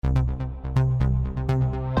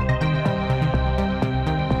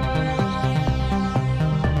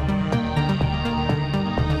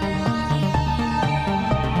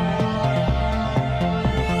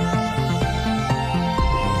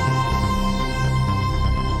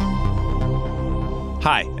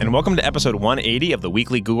Hi, and welcome to episode 180 of the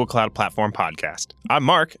weekly Google Cloud Platform podcast. I'm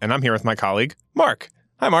Mark, and I'm here with my colleague, Mark.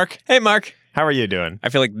 Hi, Mark. Hey, Mark. How are you doing? I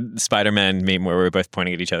feel like the Spider-Man meme where we're both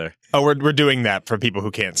pointing at each other. Oh, we're doing that for people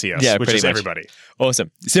who can't see us, Yeah, which pretty is much. everybody.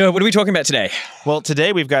 Awesome. So what are we talking about today? Well,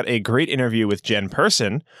 today we've got a great interview with Jen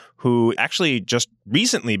Person, who actually just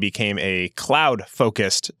recently became a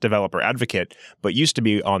cloud-focused developer advocate, but used to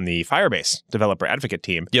be on the Firebase developer advocate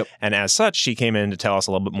team. Yep. And as such, she came in to tell us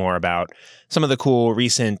a little bit more about some of the cool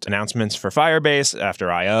recent announcements for Firebase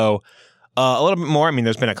after I.O., a little bit more. I mean,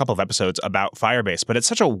 there's been a couple of episodes about Firebase, but it's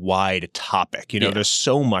such a wide topic. There's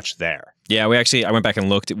so much there. Yeah, I went back and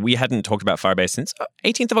looked. We hadn't talked about Firebase since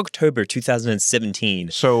 18th of October,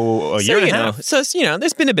 2017. So a year and a half. So,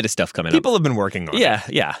 there's been a bit of stuff coming up. People have been working on it.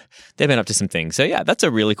 Yeah. They've been up to some things. So, yeah, that's a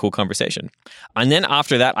really cool conversation. And then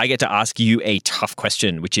after that, I get to ask you a tough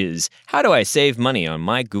question, which is, how do I save money on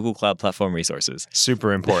my Google Cloud Platform resources?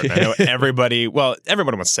 Super important. I know everybody wants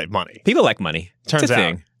to save money. People like money. Turns it's a out.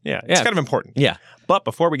 thing. Yeah, it's kind of important. Yeah. But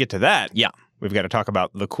before we get to that, Yeah. we've got to talk about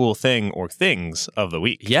the cool thing or things of the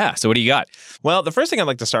week. Yeah. So what do you got? Well, the first thing I'd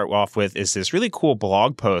like to start off with is this really cool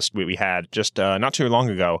blog post we had just not too long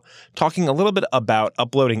ago, talking a little bit about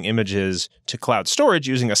uploading images to cloud storage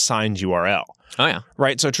using a signed URL. Oh, yeah.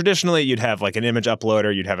 Right. So traditionally, you'd have like an image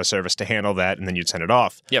uploader, you'd have a service to handle that, and then you'd send it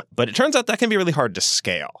off. Yep. But it turns out that can be really hard to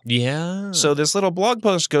scale. Yeah. So this little blog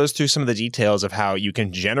post goes through some of the details of how you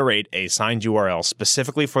can generate a signed URL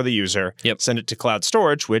specifically for the user, send it to cloud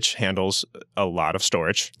storage, which handles a lot of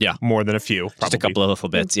storage. Yeah. More than a few. Probably. Just a couple of little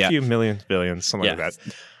bits. A few millions, billions, something like that.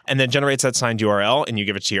 And then generates that signed URL, and you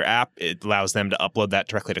give it to your app. It allows them to upload that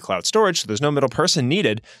directly to cloud storage. So there's no middle person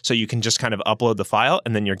needed. So you can just kind of upload the file,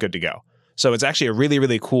 and then you're good to go. So it's actually a really,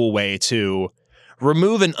 really cool way to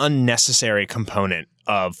remove an unnecessary component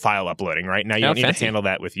of file uploading, right? Now you don't need to handle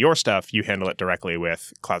that with your stuff. You handle it directly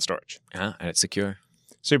with cloud storage. And it's secure.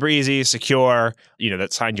 Super easy, secure.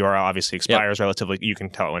 That signed URL obviously expires relatively. You can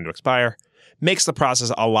tell it when to expire. Makes the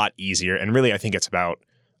process a lot easier. And really, I think it's about,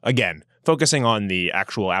 again, focusing on the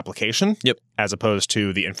actual application as opposed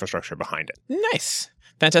to the infrastructure behind it. Nice.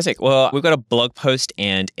 Fantastic. Well, we've got a blog post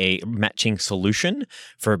and a matching solution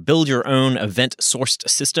for build your own event-sourced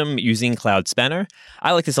system using Cloud Spanner.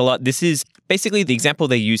 I like this a lot. This is basically the example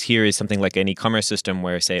they use here is something like an e-commerce system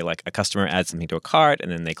where, say, like a customer adds something to a cart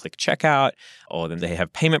and then they click checkout, or then they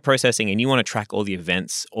have payment processing, and you want to track all the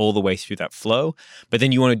events all the way through that flow, but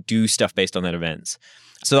then you want to do stuff based on that events.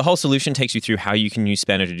 So the whole solution takes you through how you can use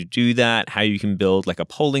Spanner to do that, how you can build like a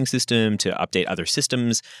polling system to update other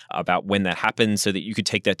systems about when that happens so that you could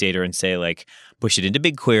take that data and say like push it into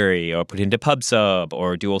BigQuery or put it into PubSub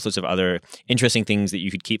or do all sorts of other interesting things that you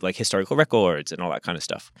could keep like historical records and all that kind of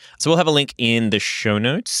stuff. So we'll have a link in the show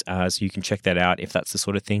notes so you can check that out if that's the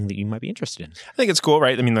sort of thing that you might be interested in. I think it's cool,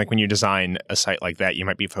 right? I mean, like when you design a site like that, you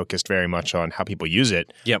might be focused very much on how people use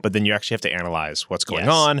it, but then you actually have to analyze what's going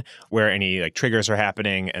on, where any like triggers are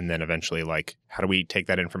happening, and then eventually, like, how do we take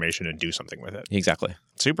that information and do something with it? Exactly.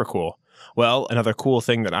 Super cool. Well, another cool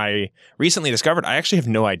thing that I recently discovered, I actually have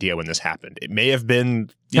no idea when this happened. It may have been,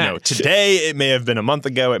 today, it may have been a month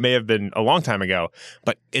ago, it may have been a long time ago,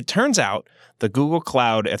 but it turns out the Google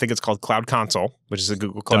Cloud, I think it's called Cloud Console, which is a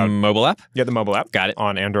Google Cloud. The mobile app? Yeah, the mobile app. Got it.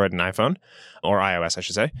 On Android and iPhone, or iOS, I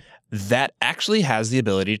should say. That actually has the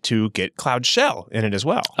ability to get Cloud Shell in it as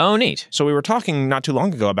well. Oh, neat. So we were talking not too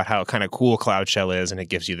long ago about how kind of cool Cloud Shell is, and it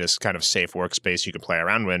gives you this kind of safe workspace you can play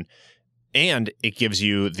around with. And it gives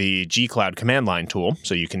you the G Cloud command line tool,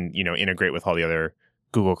 so you can, integrate with all the other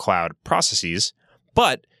Google Cloud processes.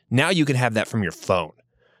 But now you can have that from your phone.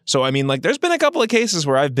 So, I mean, like, there's been a couple of cases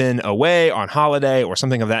where I've been away on holiday or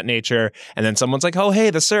something of that nature, and then someone's like, oh, hey,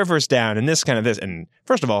 the server's down, and this kind of this. And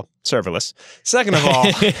first of all, serverless. Second of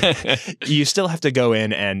all, you still have to go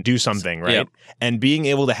in and do something, right? Yep. And being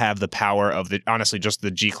able to have the power of honestly, just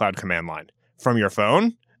the G Cloud command line from your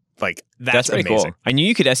phone, like, that's pretty amazing. Cool. I knew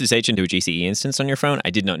you could SSH into a GCE instance on your phone.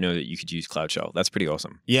 I did not know that you could use Cloud Shell. That's pretty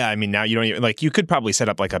awesome. Yeah, I mean, now you don't even, like, you could probably set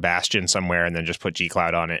up like a bastion somewhere and then just put G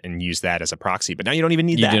Cloud on it and use that as a proxy. But now you don't even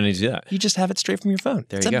need that. You don't need to do that. You just have it straight from your phone.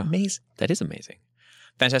 There you go. Amazing. That is amazing.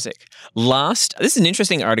 Fantastic. Last, this is an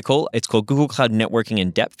interesting article. It's called Google Cloud Networking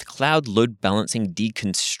in Depth, Cloud Load Balancing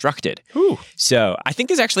Deconstructed. Ooh. So I think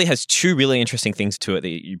this actually has two really interesting things to it that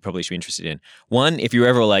you probably should be interested in. One, if you're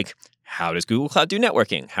ever like, how does Google Cloud do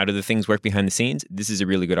networking? How do the things work behind the scenes? This is a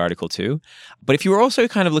really good article too. But if you were also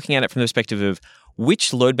kind of looking at it from the perspective of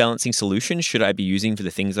which load balancing solution should I be using for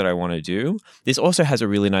the things that I want to do? This also has a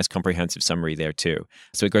really nice comprehensive summary there too.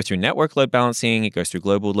 So it goes through network load balancing, it goes through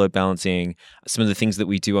global load balancing, some of the things that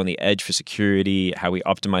we do on the edge for security, how we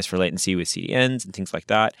optimize for latency with CDNs and things like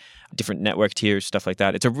that, different network tiers, stuff like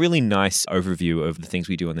that. It's a really nice overview of the things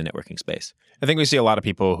we do in the networking space. I think we see a lot of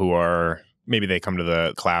people who are maybe they come to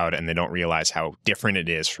the cloud and they don't realize how different it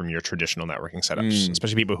is from your traditional networking setups,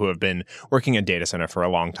 especially people who have been working in data center for a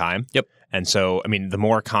long time. Yep. And so, I mean, the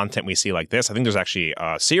more content we see like this, I think there's actually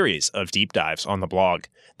a series of deep dives on the blog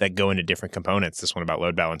that go into different components. This one about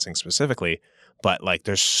load balancing specifically. But like,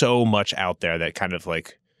 there's so much out there that kind of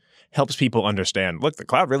like helps people understand, look, the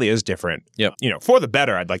cloud really is different. Yep. You know, for the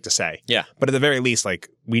better, I'd like to say. Yeah. But at the very least, like,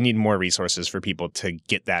 we need more resources for people to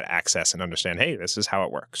get that access and understand, hey, this is how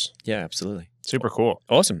it works. Yeah, absolutely. Super cool.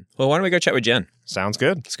 Awesome. Well, why don't we go chat with Jen? Sounds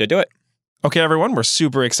good. Let's go do it. Okay, everyone, we're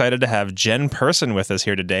super excited to have Jen Person with us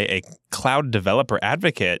here today, a cloud developer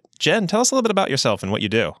advocate. Jen, tell us a little bit about yourself and what you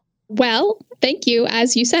do. Well, thank you.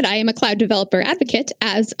 As you said, I am a cloud developer advocate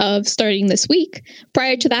as of starting this week.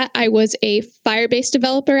 Prior to that, I was a Firebase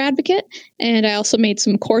developer advocate, and I also made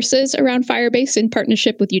some courses around Firebase in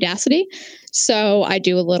partnership with Udacity. So I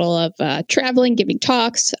do a little of traveling, giving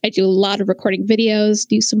talks. I do a lot of recording videos,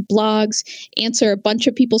 do some blogs, answer a bunch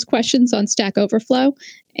of people's questions on Stack Overflow,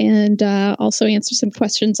 and also answer some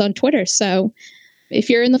questions on Twitter. So if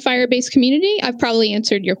you're in the Firebase community, I've probably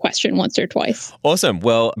answered your question once or twice. Awesome.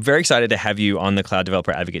 Well, very excited to have you on the Cloud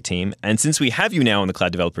Developer Advocate team. And since we have you now on the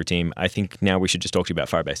Cloud Developer team, I think now we should just talk to you about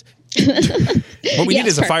Firebase. What we need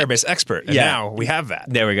is a Firebase expert. And now we have that.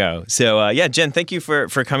 There we go. So Jen, thank you for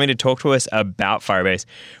coming to talk to us about Firebase.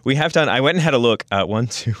 We have done, I went and had a look at 1,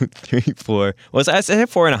 2, 3, 4. Well, I said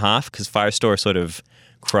 4.5 because Firestore sort of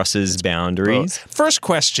crosses boundaries. First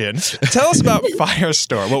question, tell us about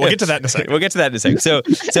Firestore. Well, we'll get to that in a second. We'll get to that in a second.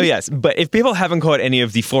 So yes, but if people haven't caught any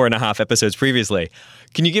of the 4.5 episodes previously,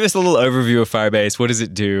 can you give us a little overview of Firebase? What does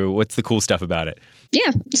it do? What's the cool stuff about it?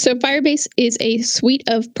 Yeah. So Firebase is a suite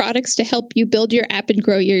of products to help you build your app and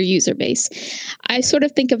grow your user base. I sort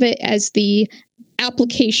of think of it as the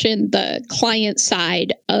application, the client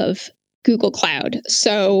side of Google Cloud.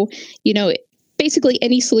 So, basically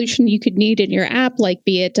any solution you could need in your app, like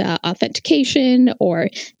be it authentication or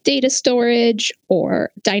data storage or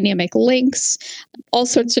dynamic links, all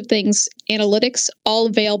sorts of things, analytics, all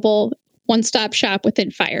available, one-stop shop within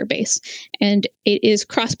Firebase. And it is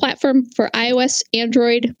cross-platform for iOS,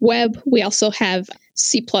 Android, web. We also have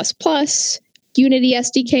C++, Unity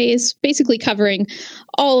SDKs, basically covering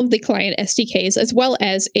all of the client SDKs, as well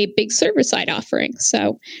as a big server-side offering.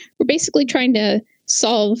 So we're basically trying to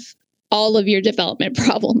solve all of your development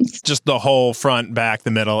problems. Just the whole front, back,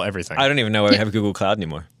 the middle, everything. I don't even know why we have Google Cloud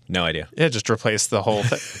anymore. No idea. Yeah, just replace the whole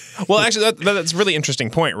thing. Well, actually, that's a really interesting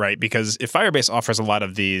point, right? Because if Firebase offers a lot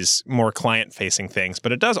of these more client-facing things,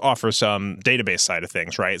 but it does offer some database side of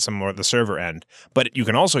things, right? Some more of the server end. But you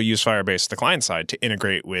can also use Firebase, the client side, to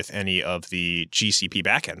integrate with any of the GCP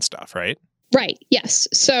backend stuff, right? Right. Yes.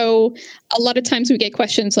 So a lot of times we get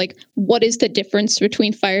questions like, what is the difference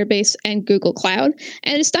between Firebase and Google Cloud?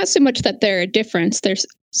 And it's not so much that they're a difference. There's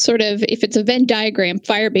sort of, if it's a Venn diagram,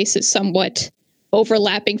 Firebase is somewhat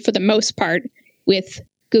overlapping for the most part with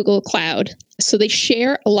Google Cloud. So they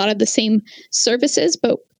share a lot of the same services,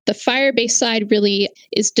 but the Firebase side really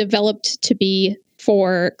is developed to be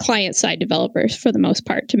for client-side developers for the most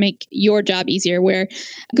part, to make your job easier, where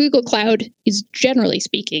Google Cloud is, generally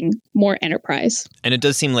speaking, more enterprise. And it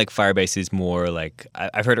does seem like Firebase is more like,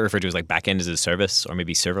 I've heard it referred to as like backend as a service, or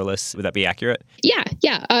maybe serverless. Would that be accurate?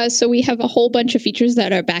 Yeah. So we have a whole bunch of features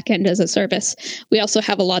that are backend as a service. We also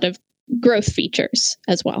have a lot of growth features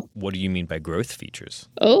as well. What do you mean by growth features?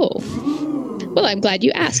 Oh, well, I'm glad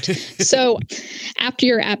you asked. So after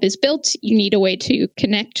your app is built, you need a way to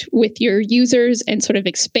connect with your users and sort of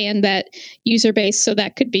expand that user base. So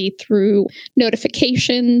that could be through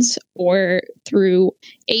notifications or through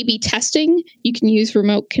A/B testing. You can use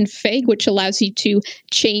remote config, which allows you to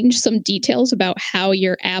change some details about how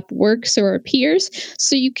your app works or appears.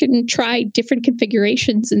 So you can try different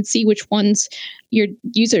configurations and see which ones your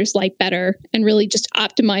users like better and really just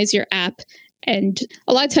optimize your app. And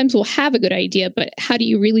a lot of times we'll have a good idea, but how do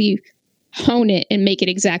you really hone it and make it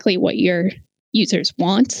exactly what your users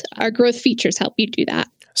want? Our growth features help you do that.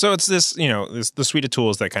 So it's this, the suite of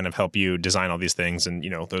tools that kind of help you design all these things. And,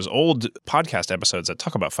 those old podcast episodes that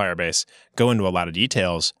talk about Firebase go into a lot of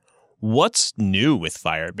details. What's new with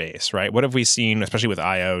Firebase, right? What have we seen, especially with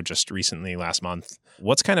I.O. just recently last month?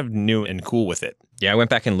 What's kind of new and cool with it? Yeah, I went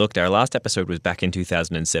back and looked. Our last episode was back in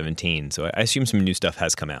 2017, so I assume some new stuff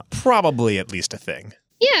has come out. Probably at least a thing.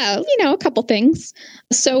 Yeah, a couple things.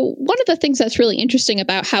 So one of the things that's really interesting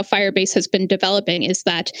about how Firebase has been developing is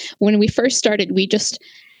that when we first started,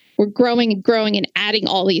 we're growing and growing and adding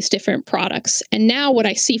all these different products. And now what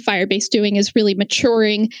I see Firebase doing is really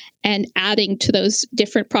maturing and adding to those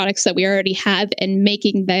different products that we already have and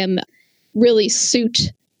making them really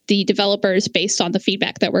suit the developers based on the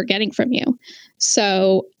feedback that we're getting from you.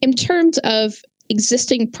 So in terms of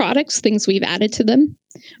existing products, things we've added to them,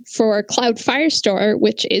 for Cloud Firestore,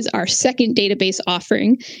 which is our second database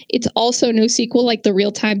offering, it's also NoSQL like the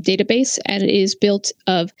real-time database, and it is built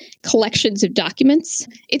of collections of documents.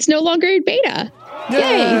 It's no longer in beta.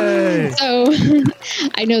 Yay! So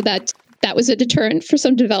I know that was a deterrent for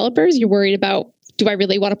some developers. You're worried about, do I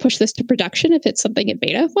really want to push this to production if it's something in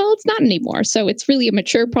beta? Well, it's not anymore. So it's really a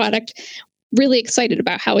mature product. Really excited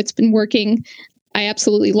about how it's been working. I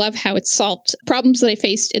absolutely love how it's solved problems that I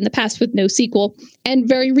faced in the past with NoSQL. And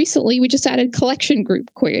very recently, we just added collection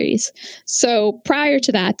group queries. So prior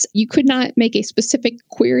to that, you could not make a specific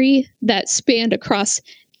query that spanned across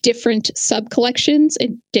different sub-collections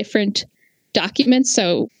and different documents.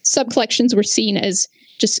 So sub-collections were seen as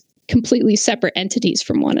just completely separate entities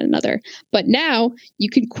from one another. But now you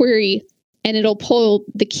can query and it'll pull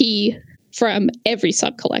the key from every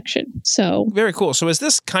sub-collection. So very cool. So is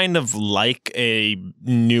this kind of like a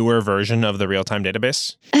newer version of the real-time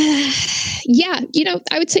database? Yeah,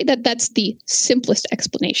 I would say that that's the simplest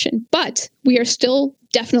explanation, but we are still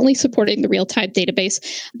definitely supporting the real-time database.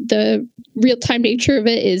 The real-time nature of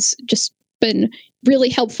it is just been really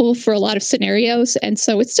helpful for a lot of scenarios. And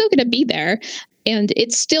so it's still going to be there. And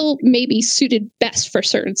it's still maybe suited best for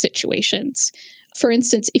certain situations. For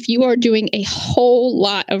instance, if you are doing a whole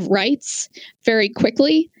lot of writes very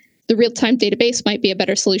quickly, the real-time database might be a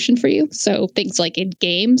better solution for you. So things like in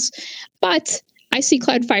games. But I see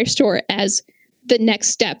Cloud Firestore as the next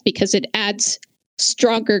step because it adds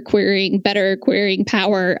stronger querying, better querying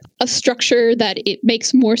power, a structure that it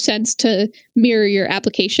makes more sense to mirror your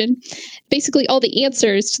application. Basically, all the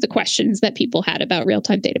answers to the questions that people had about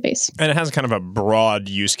real-time database. And it has kind of a broad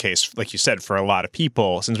use case, like you said, for a lot of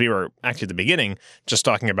people, since we were actually at the beginning just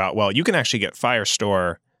talking about, well, you can actually get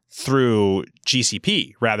Firestore through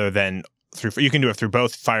GCP rather than you can do it through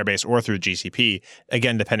both Firebase or through GCP,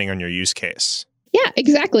 again, depending on your use case. Yeah,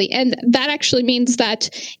 exactly. And that actually means that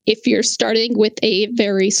if you're starting with a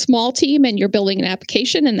very small team and you're building an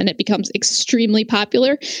application and then it becomes extremely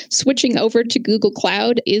popular, switching over to Google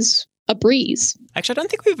Cloud is a breeze. Actually, I don't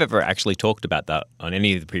think we've ever actually talked about that on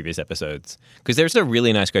any of the previous episodes because there's a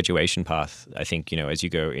really nice graduation path, I think, as you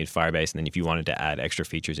go in Firebase and then if you wanted to add extra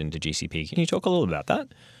features into GCP. Can you talk a little about that?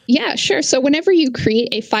 Yeah, sure. So whenever you create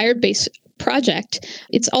a Firebase project,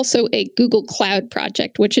 it's also a Google Cloud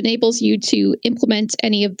project, which enables you to implement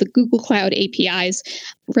any of the Google Cloud APIs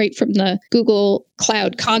right from the Google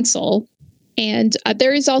Cloud console. And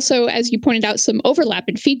there is also, as you pointed out, some overlap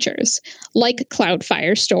in features like Cloud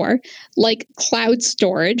Firestore, like cloud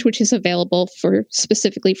storage, which is available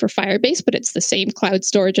specifically for Firebase, but it's the same cloud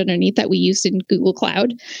storage underneath that we used in Google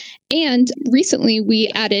Cloud. And recently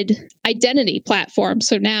we added identity platform.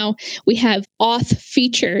 So now we have auth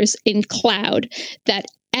features in cloud that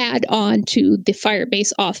add on to the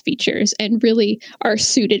Firebase auth features and really are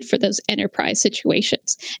suited for those enterprise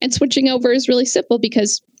situations. And switching over is really simple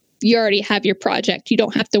because you already have your project. You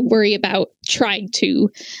don't have to worry about trying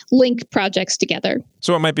to link projects together.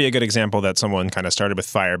 So it might be a good example that someone kind of started with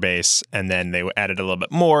Firebase and then they added a little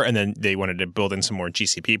bit more and then they wanted to build in some more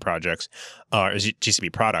GCP projects or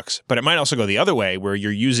GCP products. But it might also go the other way where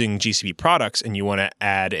you're using GCP products and you want to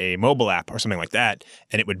add a mobile app or something like that.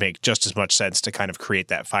 And it would make just as much sense to kind of create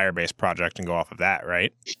that Firebase project and go off of that,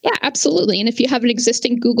 right? Yeah, absolutely. And if you have an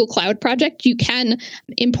existing Google Cloud project, you can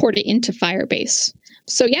import it into Firebase.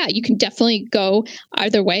 So yeah, you can definitely go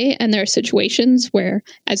either way. And there are situations where,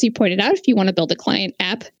 as you pointed out, if you want to build a client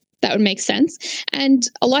app, that would make sense. And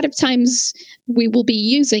a lot of times we will be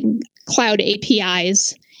using cloud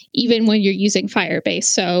APIs even when you're using Firebase.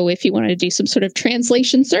 So if you wanted to do some sort of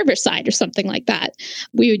translation server side or something like that,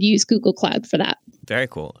 we would use Google Cloud for that. Very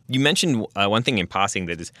cool. You mentioned one thing in passing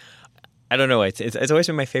that is, I don't know, it's always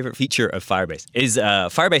been my favorite feature of Firebase is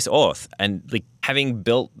Firebase Auth. And like having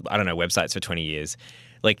built, websites for 20 years,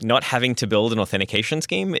 like not having to build an authentication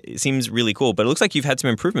scheme seems really cool. But it looks like you've had some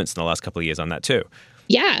improvements in the last couple of years on that too.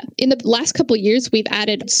 Yeah. In the last couple of years, we've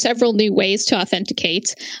added several new ways to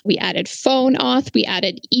authenticate. We added phone auth. We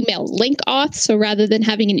added email link auth. So rather than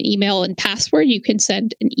having an email and password, you can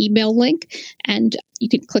send an email link and you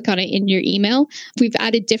can click on it in your email. We've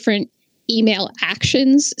added different email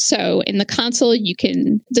actions. So in the console, you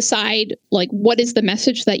can decide like what is the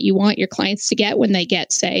message that you want your clients to get when they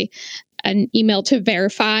get, say, an email to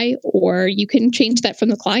verify, or you can change that from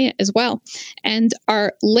the client as well. And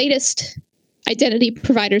our latest identity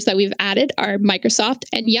providers that we've added are Microsoft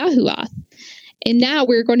and Yahoo Auth. And now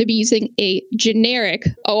we're going to be using a generic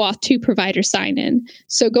OAuth 2 provider sign-in.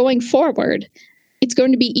 So going forward, it's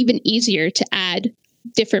going to be even easier to add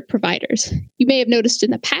different providers. You may have noticed in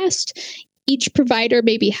the past, each provider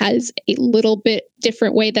maybe has a little bit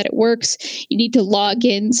different way that it works. You need to log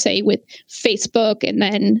in, say, with Facebook, and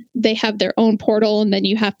then they have their own portal, and then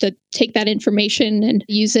you have to take that information and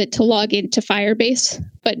use it to log into Firebase.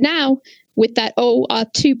 But now, with that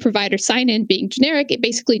OAuth 2 provider sign-in being generic, it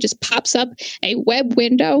basically just pops up a web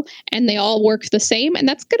window and they all work the same. And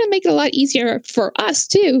that's going to make it a lot easier for us,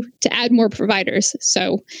 too, to add more providers.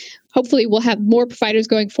 So hopefully we'll have more providers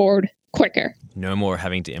going forward quicker. No more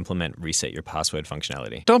having to implement reset your password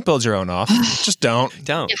functionality. Don't build your own off. Just don't.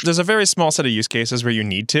 Don't. Yeah. There's a very small set of use cases where you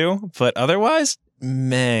need to, but otherwise,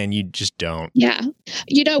 man, you just don't. Yeah.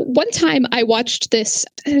 One time I watched this,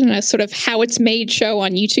 sort of how it's made show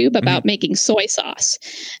on YouTube about making soy sauce.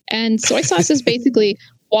 And soy sauce is basically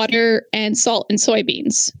water and salt and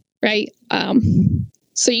soybeans, right?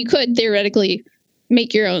 So you could theoretically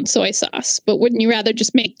make your own soy sauce, but wouldn't you rather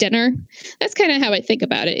just make dinner? That's kind of how I think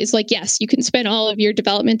about it, is like, yes, you can spend all of your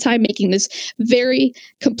development time making this very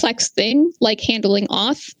complex thing like handling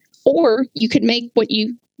auth, or you could make what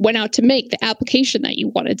you went out to make, the application that you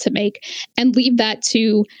wanted to make, and leave that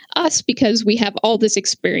to us because we have all this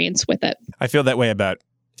experience with it. I feel that way about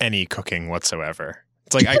any cooking whatsoever.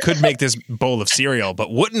 It's like I could make this bowl of cereal,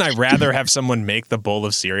 but wouldn't I rather have someone make the bowl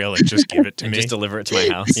of cereal and just give it to And me? just deliver it to my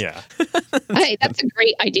house. Yeah. Hey, that's a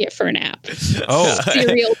great idea for an app. Oh,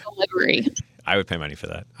 Cereal delivery. I would pay money for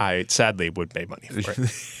that. I sadly would pay money for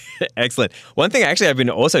it. Excellent. One thing actually I've been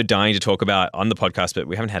also dying to talk about on the podcast, but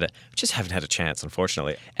we haven't had a chance,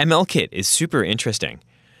 unfortunately. MLKit is super interesting.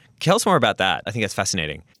 Tell us more about that. I think that's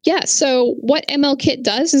fascinating. Yeah, so what MLKit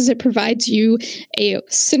does is it provides you a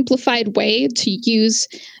simplified way to use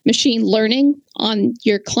machine learning on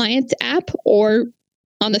your client app or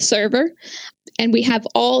on the server. And we have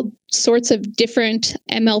all sorts of different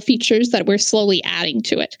ML features that we're slowly adding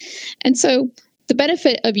to it. And so the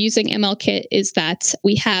benefit of using MLKit is that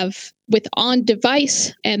we have, with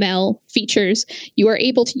on-device ML features, you are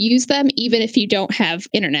able to use them even if you don't have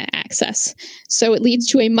internet access. So it leads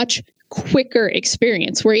to a much quicker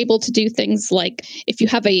experience. We're able to do things like if you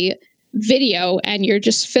have a video and you're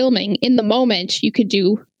just filming in the moment, you could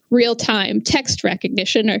do real-time text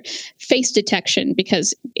recognition or face detection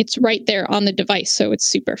because it's right there on the device, so it's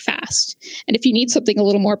super fast. And if you need something a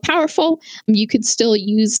little more powerful, you could still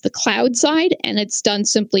use the cloud side, and it's done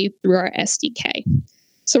simply through our SDK.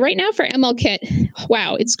 So right now for MLKit,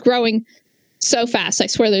 wow, it's growing so fast. I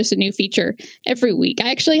swear there's a new feature every week.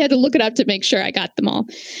 I actually had to look it up to make sure I got them all.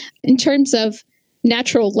 In terms of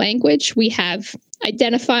natural language, we have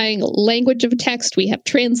identifying language of text, we have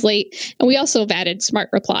translate, and we also have added smart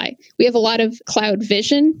reply. We have a lot of cloud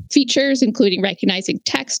vision features, including recognizing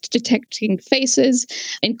text, detecting faces,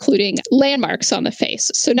 including landmarks on the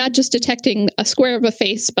face. So not just detecting a square of a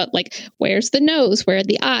face, but like where's the nose, where are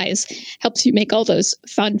the eyes, helps you make all those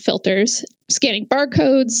fun filters. Scanning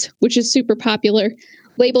barcodes, which is super popular,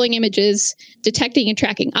 labeling images, detecting and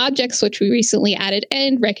tracking objects, which we recently added,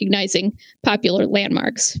 and recognizing popular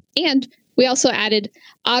landmarks. And we also added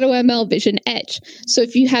AutoML Vision Edge. So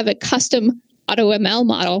if you have a custom AutoML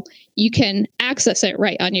model, you can access it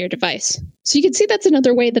right on your device. So you can see that's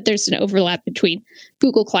another way that there's an overlap between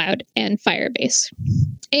Google Cloud and Firebase.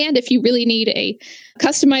 And if you really need a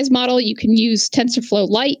customized model, you can use TensorFlow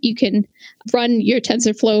Lite. You can run your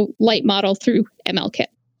TensorFlow Lite model through MLKit.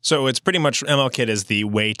 So it's pretty much MLKit is the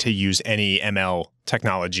way to use any ML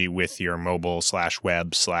technology with your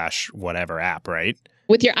mobile/web/whatever app, right?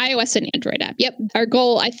 With your iOS and Android app. Yep. Our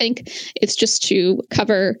goal, I think, is just to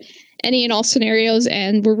cover any and all scenarios,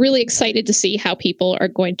 and we're really excited to see how people are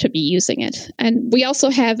going to be using it. And we also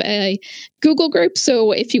have a Google group,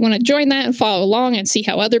 so if you want to join that and follow along and see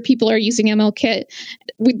how other people are using MLKit,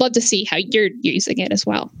 we'd love to see how you're using it as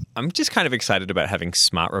well. I'm just kind of excited about having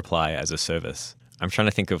Smart Reply as a service. I'm trying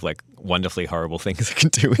to think of like wonderfully horrible things I can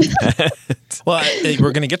do with that. Well,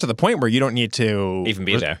 we're going to get to the point where you don't need to even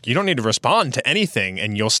be there. You don't need to respond to anything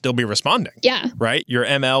and you'll still be responding. Yeah. Right? Your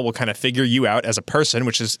ML will kind of figure you out as a person,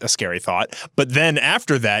 which is a scary thought. But then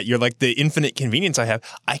after that, you're like, the infinite convenience I have,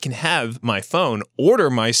 I can have my phone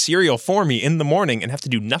order my cereal for me in the morning and have to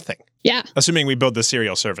do nothing. Yeah. Assuming we build the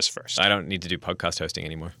cereal service first. I don't need to do podcast hosting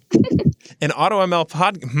anymore. An AutoML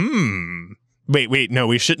pod... Wait, no,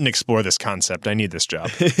 we shouldn't explore this concept. I need this job.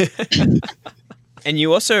 And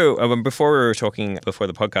you also, before we were talking, before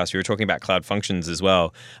the podcast, we were talking about Cloud Functions as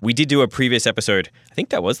well. We did do a previous episode. I think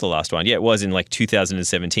that was the last one. Yeah, it was in like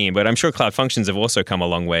 2017. But I'm sure Cloud Functions have also come a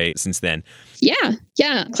long way since then. Yeah.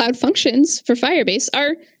 Cloud Functions for Firebase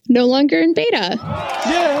are no longer in beta.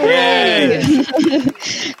 Yay!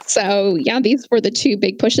 So, yeah, these were the two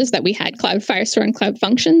big pushes that we had, Cloud Firestore and Cloud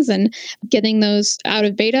Functions, and getting those out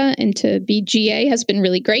of beta into BGA has been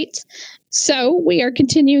really great. So we are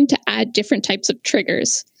continuing to add different types of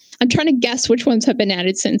triggers. I'm trying to guess which ones have been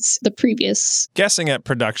added since the previous. Guessing at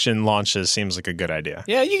production launches seems like a good idea.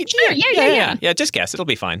 Yeah, Yeah, just guess. It'll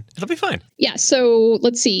be fine. Yeah, so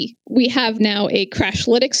let's see. We have now a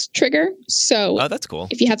Crashlytics trigger. So that's cool.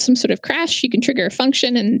 If you have some sort of crash, you can trigger a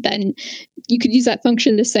function, and then you could use that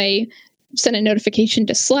function to say, send a notification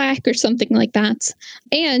to Slack or something like that.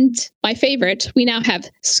 And my favorite, we now have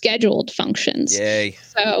scheduled functions. Yay.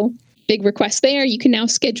 So big request there. You can now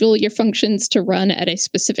schedule your functions to run at a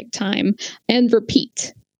specific time and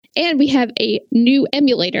repeat. And we have a new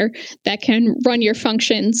emulator that can run your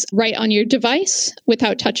functions right on your device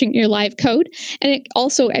without touching your live code. And it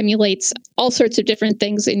also emulates all sorts of different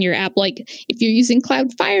things in your app. Like if you're using Cloud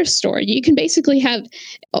Firestore, you can basically have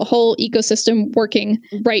a whole ecosystem working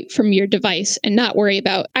right from your device and not worry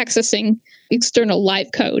about accessing external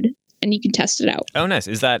live code. And you can test it out. Oh, nice.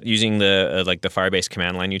 Is that using the the Firebase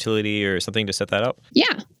command line utility or something to set that up?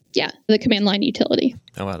 Yeah, the command line utility.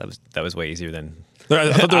 Oh, wow, that was way easier than...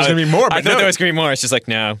 I thought there was going to be more, but I thought there was going to be more. It's just like,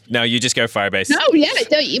 no, you just go Firebase. No, yeah.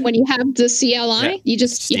 When you have the CLI, you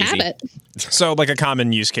have it. So like a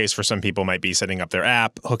common use case for some people might be setting up their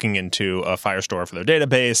app, hooking into a Firestore for their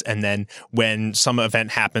database, and then when some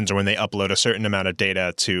event happens or when they upload a certain amount of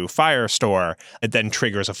data to Firestore, it then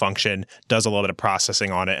triggers a function, does a little bit of processing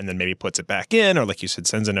on it, and then maybe puts it back in, or like you said,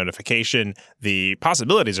 sends a notification. The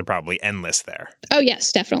possibilities are probably endless there. Oh,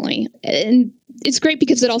 yes, definitely. And it's great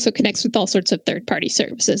because it also connects with all sorts of third-party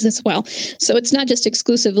services as well. So it's not just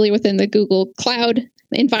exclusively within the Google Cloud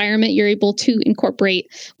environment. You're able to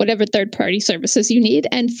incorporate whatever third-party services you need.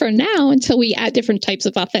 And for now, until we add different types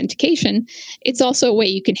of authentication, it's also a way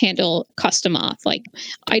you can handle custom auth. Like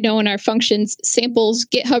I know in our functions samples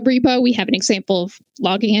GitHub repo, we have an example of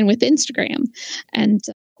logging in with Instagram. And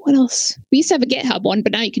what else? We used to have a GitHub one,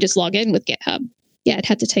 but now you can just log in with GitHub. Yeah, I'd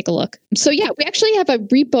have to take a look. So yeah, we actually have a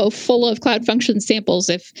repo full of Cloud Function samples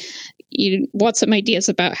if you want some ideas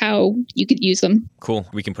about how you could use them. Cool.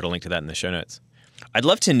 We can put a link to that in the show notes. I'd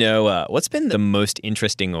love to know what's been the most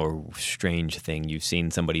interesting or strange thing you've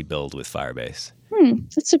seen somebody build with Firebase?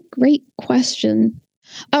 That's a great question.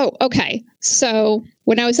 Oh, okay. So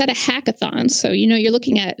when I was at a hackathon, so you're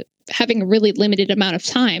looking at having a really limited amount of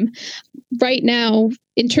time. Right now,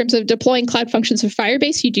 in terms of deploying Cloud Functions for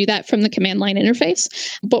Firebase, you do that from the command line interface.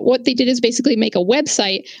 But what they did is basically make a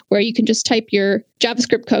website where you can just type your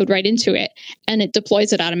JavaScript code right into it, and it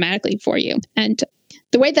deploys it automatically for you. And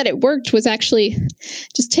the way that it worked was actually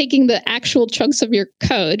just taking the actual chunks of your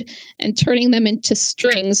code and turning them into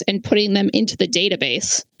strings and putting them into the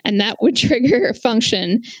database. And that would trigger a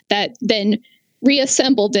function that then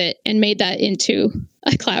reassembled it and made that into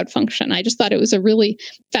a Cloud Function. I just thought it was a really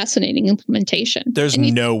fascinating implementation. There's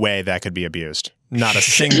no way that could be abused. Not a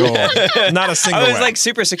single way. It's like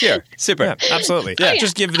super secure. Super. Yeah, absolutely. Yeah.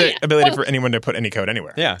 Just give the ability for anyone to put any code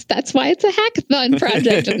anywhere. Yeah. That's why it's a hackathon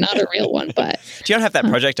project and not a real one. But do you not have that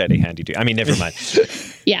project ID handy? I mean, never mind.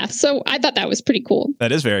 Yeah. So I thought that was pretty cool.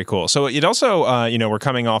 That is very cool. So it also, we're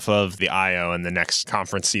coming off of the I.O. and the next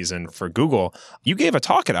conference season for Google. You gave a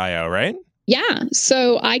talk at I.O., right? Yeah.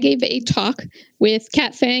 So I gave a talk with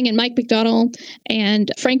Kat Fang and Mike McDonald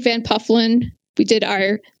and Frank Van Pufflin. We did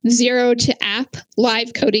our Zero to App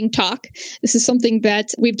live coding talk. This is something that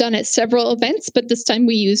we've done at several events, but this time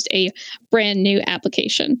we used a brand new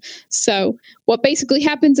application. So what basically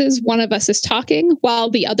happens is one of us is talking while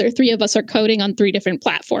the other three of us are coding on 3 different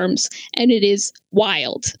platforms. And it is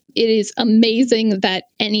wild. It is amazing that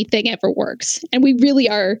anything ever works. And we really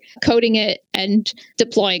are coding it and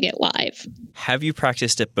deploying it live. Have you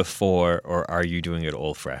practiced it before, or are you doing it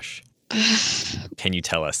all fresh? Can you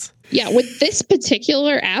tell us? Yeah, with this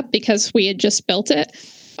particular app, because we had just built it,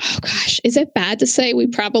 oh gosh, is it bad to say we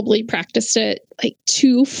probably practiced it like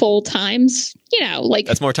 2 full times?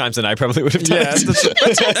 That's more times than I probably would have done.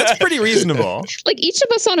 Yeah, that's pretty reasonable. Like each of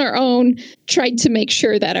us on our own tried to make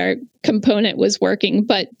sure that our component was working,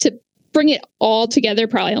 but to bring it all together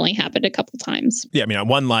probably only happened a couple times. Yeah, I mean,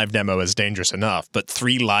 1 live demo is dangerous enough, but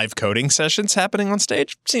 3 live coding sessions happening on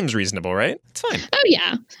stage seems reasonable, right? It's fine. Oh,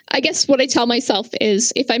 yeah. I guess what I tell myself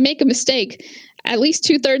is if I make a mistake, at least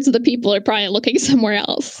 2/3 of the people are probably looking somewhere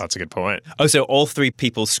else. That's a good point. Oh, so all three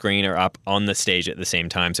people's screen are up on the stage at the same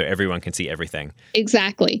time, so everyone can see everything.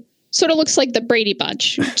 Exactly. Sort of looks like the Brady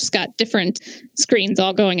Bunch. Just got different screens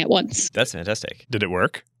all going at once. That's fantastic. Did it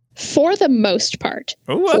work? For the most part.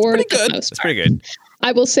 Oh, that's pretty good. That's pretty good.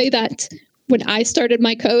 I will say that when I started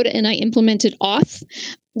my code and I implemented auth,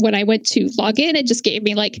 when I went to log in, it just gave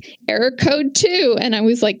me like error code 2. And I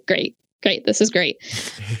was like, great, this is great.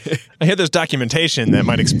 I hear there's documentation that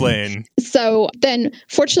might explain. So then,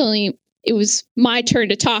 fortunately, it was my turn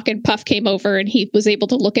to talk, and Puff came over and he was able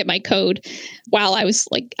to look at my code while I was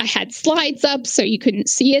like, I had slides up so you couldn't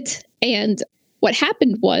see it. And what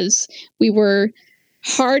happened was we were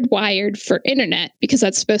hardwired for internet because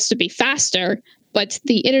that's supposed to be faster. But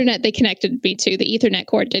the internet they connected me to, the Ethernet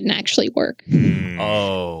cord, didn't actually work.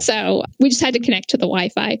 Oh. So we just had to connect to the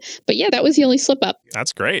Wi-Fi. But yeah, that was the only slip up.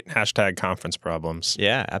 That's great. Hashtag conference problems.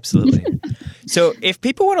 Yeah, absolutely. So if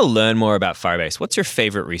people want to learn more about Firebase, what's your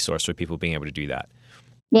favorite resource for people being able to do that?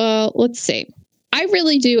 Well, let's see. I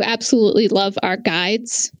really do absolutely love our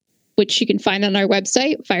guides, which you can find on our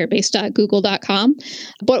website, firebase.google.com.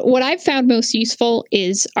 But what I've found most useful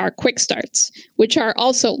is our quick starts, which are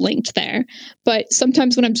also linked there. But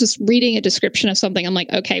sometimes when I'm just reading a description of something, I'm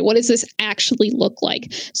like, okay, what does this actually look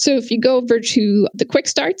like? So if you go over to the quick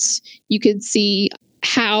starts, you can see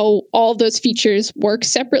how all those features work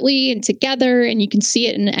separately and together, and you can see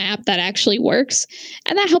it in an app that actually works.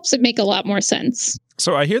 And that helps it make a lot more sense.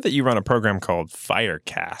 So I hear that you run a program called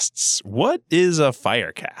Firecasts. What is a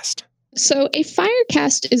Firecast? So a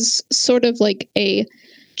Firecast is sort of like a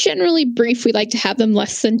generally brief, we like to have them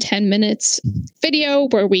less than 10 minutes video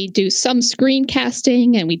where we do some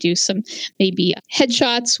screencasting and we do some maybe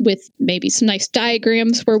headshots with maybe some nice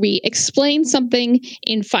diagrams where we explain something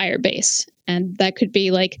in Firebase. And that could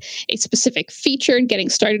be like a specific feature and getting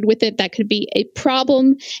started with it. That could be a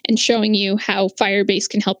problem and showing you how Firebase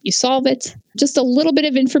can help you solve it. Just a little bit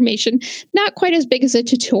of information, not quite as big as a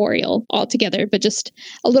tutorial altogether, but just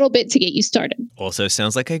a little bit to get you started. Also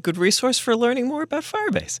sounds like a good resource for learning more about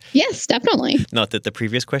Firebase. Yes, definitely. Not that the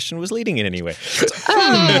previous question was leading in any way.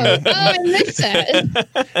 I missed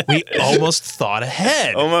that. We almost thought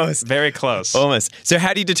ahead. Almost. Very close. Almost. So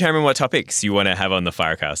how do you determine what topics you want to have on the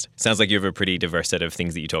Firecast? Sounds like you have a pretty diverse set of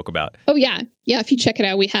things that you talk about. Oh, yeah. Yeah, if you check it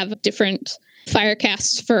out, we have different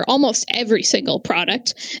Firecasts for almost every single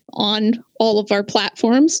product on all of our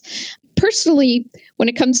platforms. Personally, when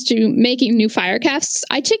it comes to making new Firecasts,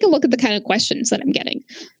 I take a look at the kind of questions that I'm getting.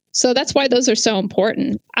 So that's why those are so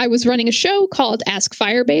important. I was running a show called Ask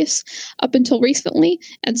Firebase up until recently.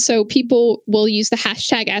 And so people will use the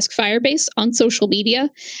hashtag Ask Firebase on social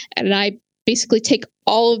media. And I basically take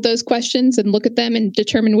all of those questions and look at them and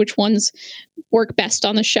determine which ones work best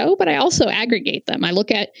on the show. But I also aggregate them. I look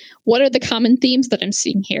at what are the common themes that I'm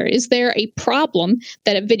seeing here. Is there a problem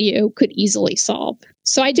that a video could easily solve?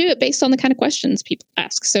 So I do it based on the kind of questions people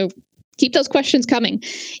ask. So keep those questions coming.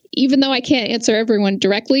 Even though I can't answer everyone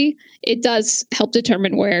directly, it does help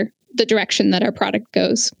determine where the direction that our product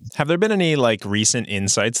goes. Have there been any like recent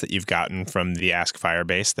insights that you've gotten from the Ask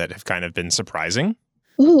Firebase that have kind of been surprising?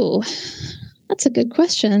 Ooh, that's a good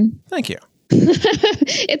question. Thank you.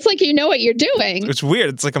 It's like you know what you're doing. It's weird.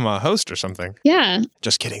 It's like I'm a host or something. Yeah.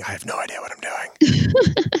 Just kidding. I have no idea what I'm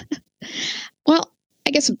doing. Well,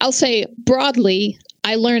 I guess I'll say broadly,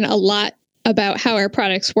 I learn a lot about how our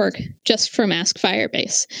products work just from Ask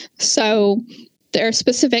Firebase. So there are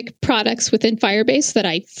specific products within Firebase that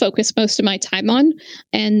I focus most of my time on.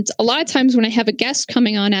 And a lot of times when I have a guest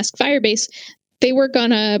coming on Ask Firebase, they work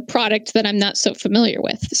on a product that I'm not so familiar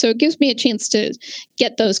with. So it gives me a chance to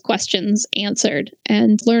get those questions answered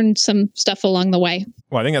and learn some stuff along the way.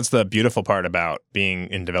 Well, I think that's the beautiful part about being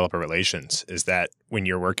in developer relations is that when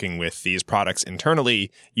you're working with these products internally,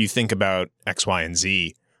 you think about X, Y, and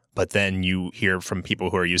Z, but then you hear from people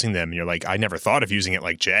who are using them and you're like, I never thought of using it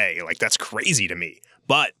like Jay. Like, that's crazy to me.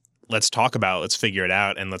 But let's talk about it, let's figure it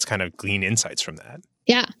out, and let's kind of glean insights from that.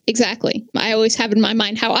 Yeah, exactly. I always have in my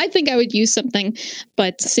mind how I think I would use something,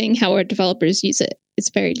 but seeing how our developers use it, it's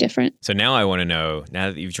very different. So now I want to know, now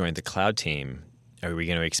that you've joined the cloud team, are we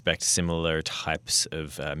going to expect similar types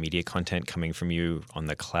of media content coming from you on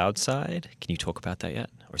the cloud side? Can you talk about that yet?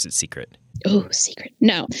 Or is it secret? Oh, secret.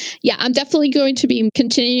 No. Yeah, I'm definitely going to be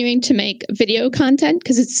continuing to make video content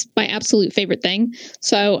because it's my absolute favorite thing.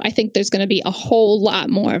 So I think there's going to be a whole lot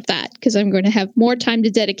more of that because I'm going to have more time to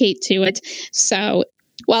dedicate to it. So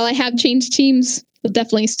while I have changed teams, you'll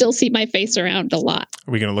definitely still see my face around a lot.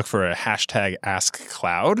 Are we going to look for a hashtag Ask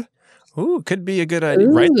Cloud? Ooh, could be a good idea.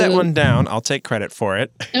 Ooh. Write that one down. I'll take credit for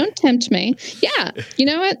it. Don't tempt me. Yeah. You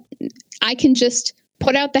know what? I can just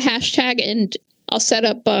put out the hashtag and I'll set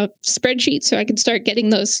up a spreadsheet so I can start getting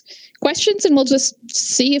those questions, and we'll just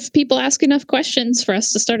see if people ask enough questions for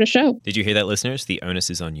us to start a show. Did you hear that, listeners? The onus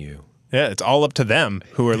is on you. Yeah, it's all up to them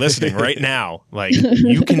who are listening right now. Like,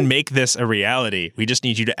 you can make this a reality. We just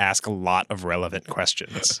need you to ask a lot of relevant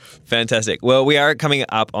questions. Fantastic. Well, we are coming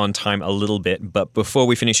up on time a little bit, but before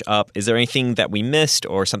we finish up, is there anything that we missed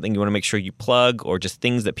or something you want to make sure you plug or just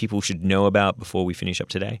things that people should know about before we finish up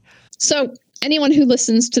today? So anyone who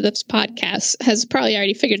listens to this podcast has probably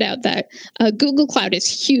already figured out that Google Cloud is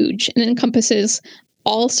huge and encompasses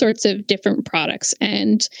all sorts of different products.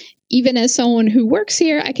 And even as someone who works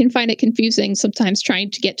here, I can find it confusing sometimes trying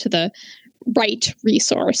to get to the right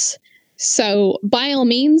resource. So by all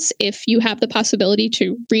means, if you have the possibility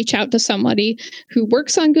to reach out to somebody who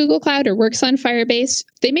works on Google Cloud or works on Firebase,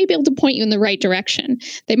 they may be able to point you in the right direction.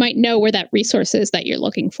 They might know where that resource is that you're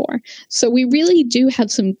looking for. So we really do have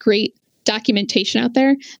some great documentation out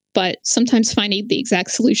there, but sometimes finding the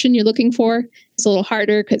exact solution you're looking for is a little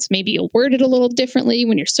harder because maybe you'll word it a little differently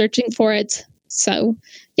when you're searching for it. So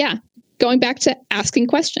yeah, going back to asking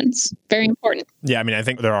questions, very important. Yeah, I mean, I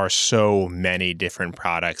think there are so many different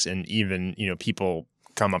products, and even, people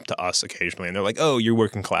come up to us occasionally and they're like, oh, you're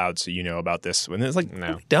working cloud, so you know about this. And it's like,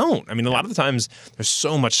 no, we don't. I mean, a lot of the times there's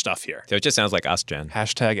so much stuff here. So it just sounds like Ask Jen.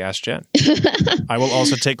 Hashtag Ask Jen. I will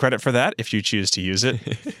also take credit for that if you choose to use it.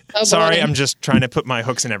 Oh, Sorry, boy. I'm just trying to put my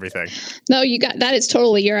hooks in everything. No, that is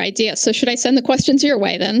totally your idea. So should I send the questions your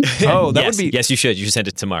way then? Oh, that yes, would be... Yes, you should. You should send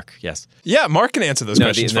it to Mark. Yes. Yeah, Mark can answer those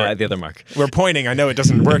questions. No, the other Mark. We're pointing. I know it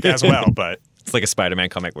doesn't work as well, but... It's like a Spider-Man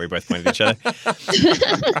comic where we both point at each other.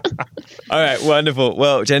 All right, wonderful.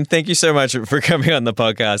 Well, Jen, thank you so much for coming on the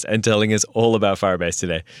podcast and telling us all about Firebase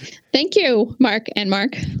today. Thank you, Mark and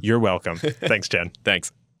Mark. You're welcome. Thanks, Jen.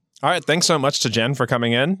 Thanks. All right, thanks so much to Jen for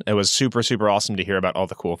coming in. It was super, super awesome to hear about all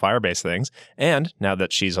the cool Firebase things. And now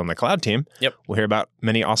that she's on the cloud team, we'll hear about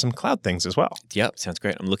many awesome cloud things as well. Yep, sounds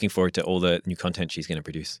great. I'm looking forward to all the new content she's going to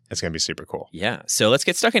produce. It's going to be super cool. Yeah, so let's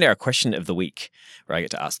get stuck into our question of the week, where I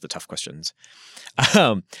get to ask the tough questions.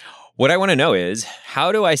 What I want to know is,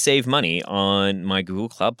 how do I save money on my Google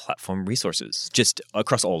Cloud Platform resources? Just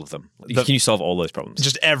across all of them. Can you solve all those problems?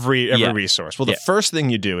 Just every resource. Well, the first thing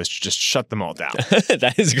you do is just shut them all down.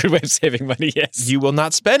 That is a good way of saving money, yes. You will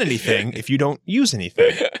not spend anything if you don't use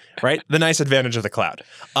anything, right? The nice advantage of the cloud.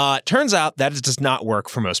 Turns out that does not work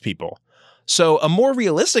for most people. So a more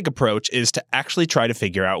realistic approach is to actually try to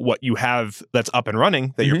figure out what you have that's up and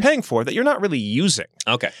running that you're paying for that you're not really using.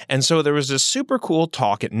 Okay. And so there was this super cool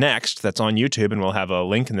talk at Next that's on YouTube, and we'll have a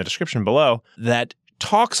link in the description below, that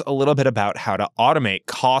talks a little bit about how to automate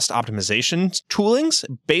cost optimization toolings,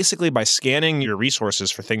 basically by scanning your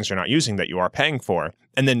resources for things you're not using that you are paying for,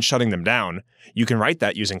 and then shutting them down. You can write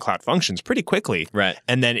that using Cloud Functions pretty quickly. Right.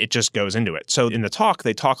 And then it just goes into it. So in the talk,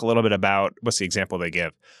 they talk a little bit about, what's the example they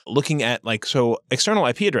give? Looking at external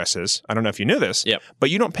IP addresses. I don't know if you knew this, but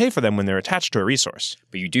you don't pay for them when they're attached to a resource.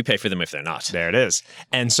 But you do pay for them if they're not. There it is.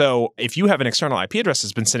 And so if you have an external IP address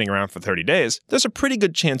that's been sitting around for 30 days, there's a pretty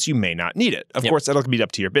good chance you may not need it. Of course, that'll be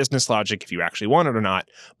up to your business logic if you actually want it or not.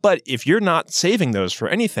 But if you're not saving those for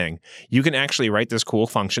anything, you can actually write this cool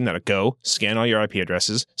function that'll go scan all your IP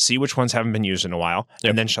addresses, see which ones haven't been used in a while,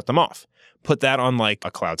 and then shut them off. Put that on like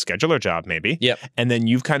a cloud scheduler job maybe. And then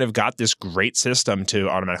you've kind of got this great system to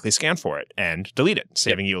automatically scan for it and delete it,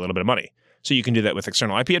 saving you a little bit of money. So you can do that with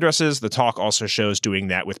external IP addresses. The talk also shows doing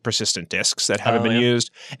that with persistent disks that haven't been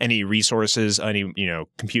used, any resources, any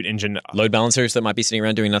compute engine. Load balancers that might be sitting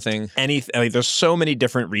around doing nothing. There's so many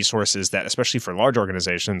different resources that, especially for large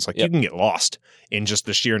organizations, you can get lost in just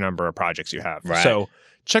the sheer number of projects you have. Right. So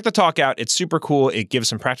check the talk out. It's super cool. It gives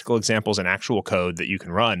some practical examples and actual code that you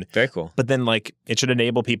can run. Very cool. But then it should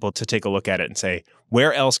enable people to take a look at it and say,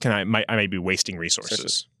 where else can I may be wasting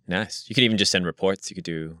resources. Nice. You could even just send reports. You could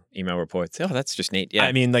do email reports. Oh, that's just neat. Yeah.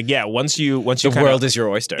 I mean, once you the world is your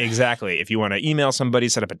oyster. Exactly. If you want to email somebody,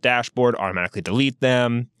 set up a dashboard, automatically delete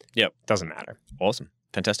them. Yep. Doesn't matter. Awesome.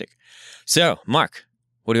 Fantastic. So, Mark,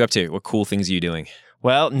 what are you up to? What cool things are you doing?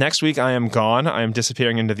 Well, next week I am gone. I am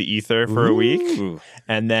disappearing into the ether for a week.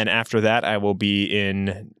 And then after that, I will be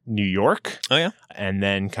in New York. Oh, yeah? And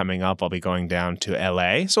then coming up, I'll be going down to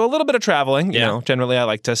LA. So a little bit of traveling. You know, generally I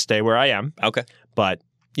like to stay where I am. Okay. But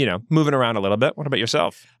moving around a little bit. What about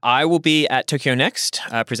yourself? I will be at Tokyo Next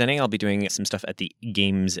presenting. I'll be doing some stuff at the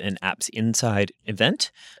Games and Apps Inside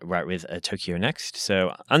event, right with Tokyo Next.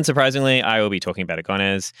 So, unsurprisingly, I will be talking about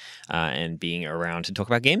Agones and being around to talk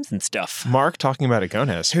about games and stuff. Mark talking about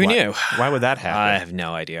Agones. Who knew? Why would that happen? I have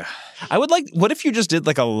no idea. I would what if you just did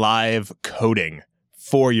a live coding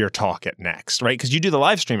for your talk at Next, right? Because you do the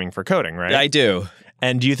live streaming for coding, right? I do.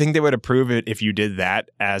 And do you think they would approve it if you did that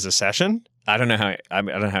as a session? I don't know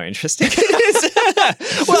how interesting it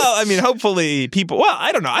is. Well, I mean, hopefully people. Well,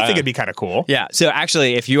 I don't know. I think it'd be kind of cool. Yeah. So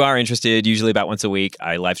actually, if you are interested, usually about once a week,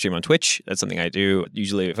 I live stream on Twitch. That's something I do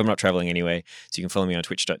usually if I'm not traveling anyway. So you can follow me on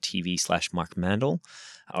twitch.tv/Mark Mandel,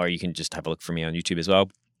 or you can just have a look for me on YouTube as well.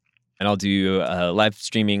 And I'll do live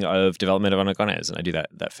streaming of development of Anagones, and I do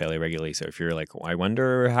that fairly regularly. So if you're like, I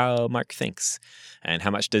wonder how Mark thinks, and how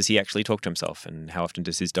much does he actually talk to himself, and how often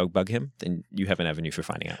does his dog bug him, then you have an avenue for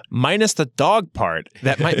finding out. Minus the dog part,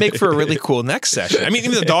 that might make for a really cool next session. I mean,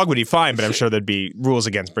 even the dog would be fine, but I'm sure there'd be rules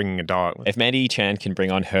against bringing a dog. If Mandy Chan can bring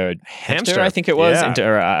on her hamster, I think it was, into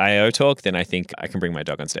our IO talk, then I think I can bring my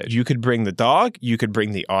dog on stage. You could bring the dog. You could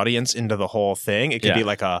bring the audience into the whole thing. It could be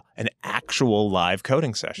like an actual live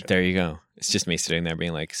coding session. There you go. It's just me sitting there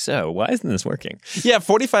being like, so why isn't this working? Yeah,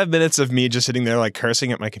 45 minutes of me just sitting there like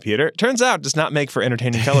cursing at my computer. Turns out does not make for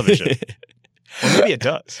entertaining television. Or maybe it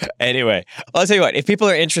does. Anyway, I'll tell you what, if people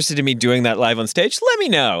are interested in me doing that live on stage, let me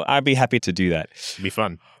know. I'd be happy to do that. It'd be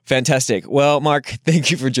fun. Fantastic. Well, Mark, thank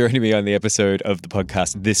you for joining me on the episode of the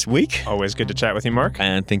podcast this week. Always good to chat with you, Mark.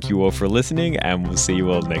 And thank you all for listening, and we'll see you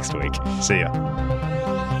all next week. See ya.